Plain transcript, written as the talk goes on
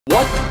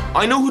What?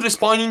 I know who the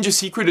Spy Ninja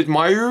secret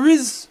admirer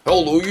is?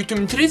 Hello YouTube,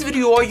 in today's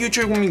video I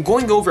YouTuber will be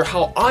going over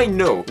how I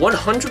know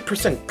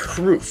 100%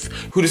 proof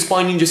who the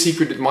Spy Ninja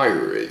secret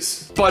admirer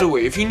is. By the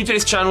way, if you're new to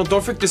this channel,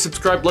 don't forget to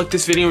subscribe, like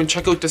this video, and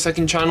check out the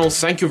second channel.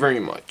 Thank you very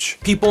much.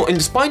 People, in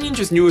the Spy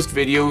Ninja's newest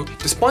video,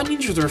 the Spy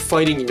Ninjas were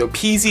fighting,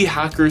 PZ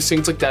hackers,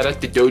 things like that at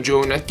the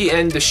dojo, and at the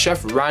end the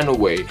chef ran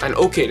away. And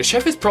okay, the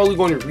chef is probably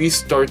going to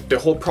restart the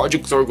whole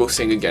Project Zorgo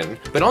thing again.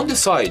 But on the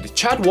side,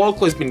 Chad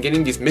Walker has been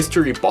getting these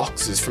mystery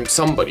boxes from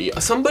somebody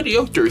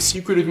out there, a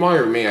secret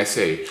admirer may I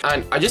say.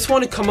 And I just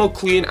want to come out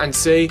clean and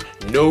say,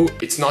 no,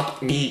 it's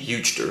not me,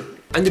 YUJSTER.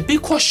 And the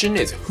big question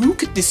is, who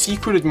could the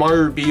secret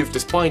admirer be of the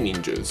Spy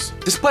Ninjas?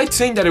 Despite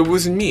saying that it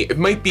wasn't me, it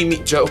might be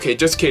me. Okay,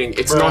 just kidding,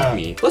 it's not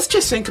me. Let's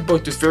just think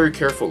about this very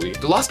carefully.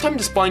 The last time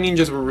the Spy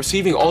Ninjas were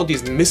receiving all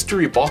these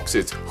mystery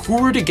boxes,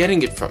 who were they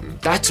getting it from?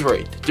 That's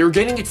right, they were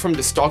getting it from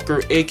the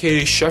Stalker,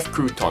 aka Chef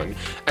Crouton.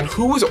 And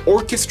who was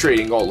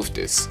orchestrating all of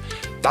this?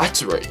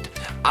 That's right,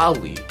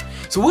 Ali.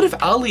 So what if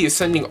Ali is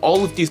sending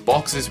all of these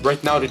boxes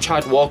right now to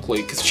Chad Walker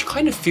because she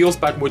kind of feels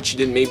bad what she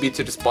did maybe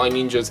to the Spy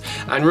Ninjas,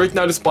 and right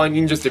now the Spy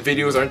Ninjas, the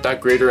videos aren't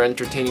that great or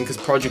entertaining because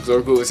Project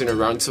Zorgo isn't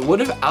around. So what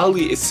if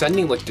Ali is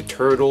sending like the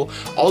turtle,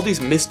 all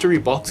these mystery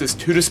boxes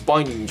to the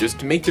Spy Ninjas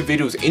to make the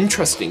videos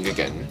interesting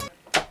again?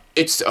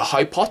 It's a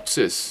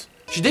hypothesis.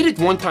 She did it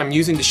one time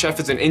using the chef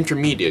as an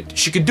intermediate.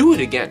 She could do it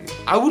again.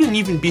 I wouldn't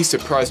even be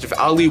surprised if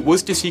Ali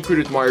was the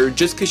secret admirer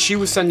just because she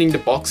was sending the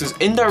boxes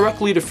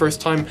indirectly the first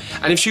time,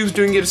 and if she was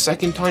doing it a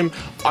second time,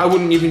 I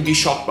wouldn't even be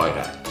shocked by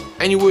that.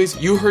 Anyways,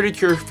 you heard it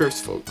here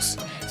first, folks.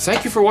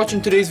 Thank you for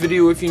watching today's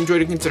video. If you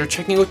enjoyed it, consider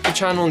checking out the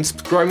channel and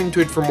subscribing to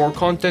it for more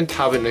content.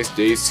 Have a nice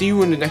day. See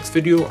you in the next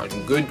video,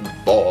 and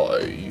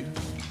goodbye.